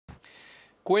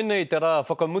Koinei tera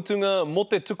whakamutunga mo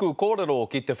te tuku korero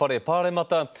ki te Whare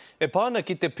Paremata e pāna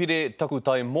ki te Pire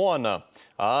Takutai Moana.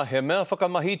 He mea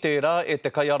whakamahi tera e te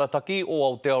kaiarataki o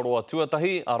Aotearoa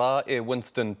Tuatahi ara e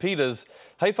Winston Peters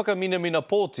hei whakaminamina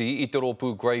pooti I te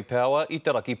roopu grey power I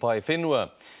te Rakipaewhenua.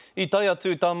 I tai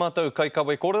atu tā mātou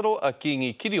kaikawe korero a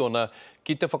Kingi Kiriona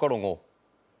ki te whakarongo.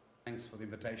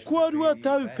 Kua rua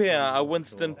tau pea a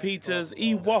Winston Peters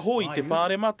I waho I te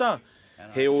Paremata.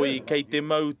 He oi kei te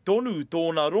mau tonu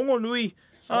tōna rongonui,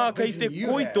 a kei te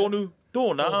koi tonu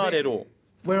tōna ārero.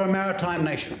 We're a maritime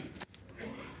nation.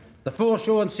 The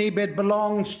foreshore and seabed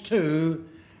belongs to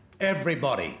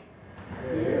everybody.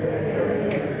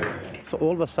 So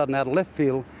all of a sudden out of left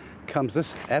field comes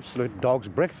this absolute dog's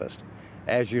breakfast.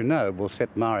 As you know, we'll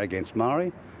set Maori against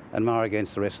Maori and Maori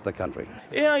against the rest of the country.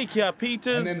 E ai kia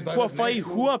Peters, kua whai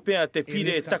hua pea te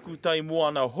Pire Takutai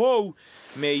Moana hou,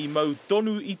 me I mau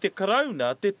tonu I te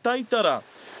karauna te taitara.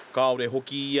 Kaore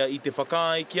hoki ia I te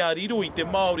whakae kia riro I te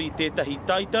Māori tētahi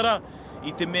taitara,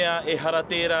 I te mea e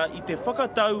haratera I te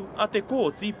whakatau a te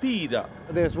kōti pira.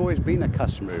 There's always been a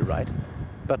customary right,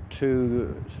 but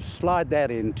to slide that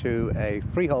into a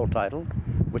freehold title,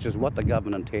 which is what the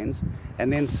government intends,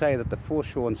 and then say that the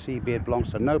foreshore and seabed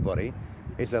belongs to nobody,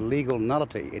 is a legal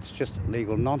nullity. It's just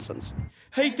legal nonsense.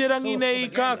 Hei te rangi nei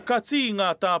ka kati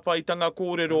ngā tāpaitanga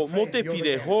kōrero mo te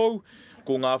pire hou,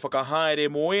 ko ngā whakahaere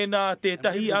moena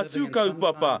tētahi atu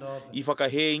kaupapa I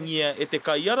whakahēngia e te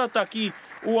kaiarataki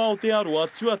o Aotearoa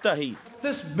Tuatahi.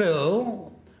 This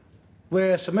bill,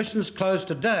 where submissions close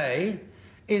today,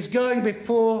 is going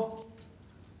before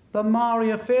the Maori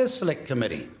Affairs Select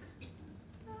Committee.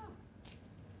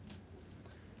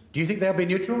 Do you think they'll be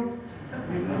neutral?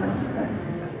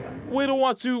 Wero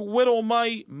atu, wero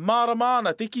mai,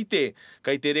 maramana te kite,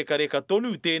 kei te reka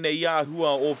tonu tēnei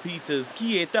āhua o Peters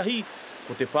ki etahi,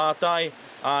 ko te pātai,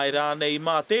 ai rānei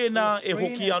mā tēnā e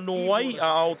hoki anō ai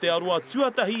a Aotearoa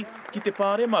Tuatahi ki te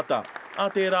Paremata, a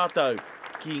te rātau,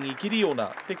 Kingi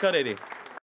Kiriona, te karere.